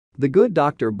The Good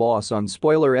Doctor boss on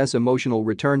Spoiler*'s emotional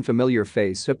return familiar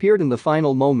face appeared in the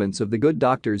final moments of The Good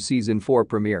Doctor's Season 4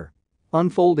 premiere.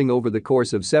 Unfolding over the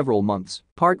course of several months,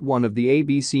 Part 1 of the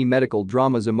ABC medical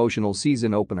drama's emotional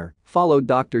season opener followed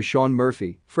Dr. Sean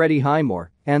Murphy, Freddie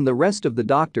Highmore, and the rest of the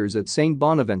doctors at St.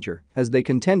 Bonaventure as they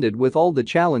contended with all the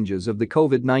challenges of the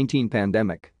COVID-19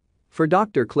 pandemic. For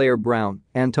Dr. Claire Brown,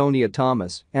 Antonia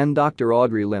Thomas, and Dr.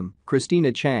 Audrey Lim,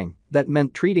 Christina Chang, that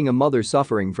meant treating a mother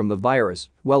suffering from the virus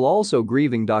while also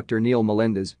grieving Dr. Neil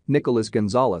Melendez, Nicholas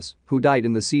Gonzalez, who died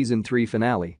in the Season 3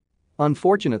 finale.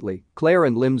 Unfortunately, Claire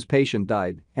and Lim's patient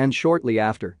died, and shortly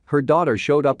after, her daughter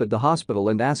showed up at the hospital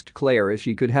and asked Claire if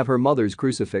she could have her mother's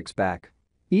crucifix back.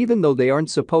 Even though they aren't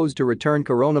supposed to return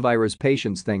coronavirus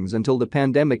patients' things until the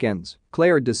pandemic ends,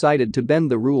 Claire decided to bend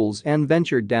the rules and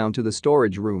ventured down to the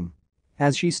storage room.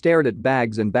 As she stared at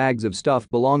bags and bags of stuff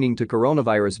belonging to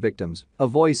coronavirus victims, a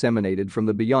voice emanated from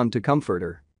the beyond to comfort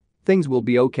her. "Things will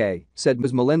be okay," said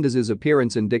Ms. Melendez's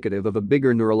appearance indicative of a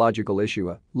bigger neurological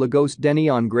issue, la Ghost Denny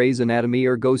on Grey's Anatomy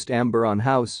or Ghost Amber on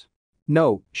House.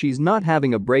 "No, she's not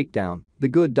having a breakdown," The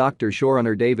Good Doctor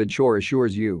showrunner David Shore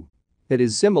assures you. It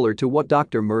is similar to what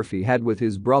Dr. Murphy had with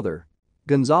his brother.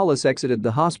 Gonzalez exited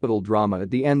the hospital drama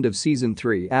at the end of Season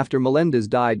 3 after Melendez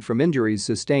died from injuries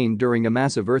sustained during a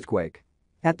massive earthquake.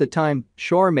 At the time,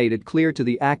 Shore made it clear to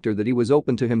the actor that he was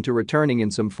open to him to returning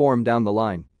in some form down the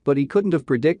line, but he couldn't have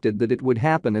predicted that it would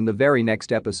happen in the very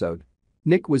next episode.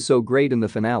 "Nick was so great in the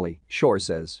finale," Shore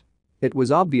says. "It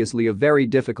was obviously a very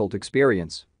difficult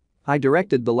experience. I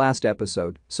directed the last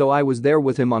episode, so I was there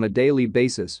with him on a daily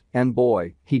basis, and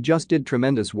boy, he just did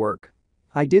tremendous work.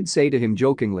 I did say to him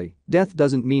jokingly, death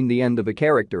doesn't mean the end of a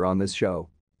character on this show.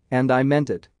 And I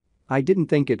meant it. I didn't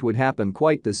think it would happen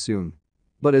quite this soon.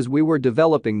 But as we were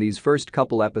developing these first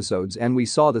couple episodes and we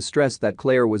saw the stress that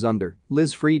Claire was under,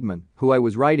 Liz Friedman, who I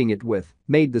was writing it with,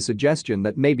 made the suggestion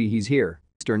that maybe he's here.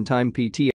 Eastern Time PT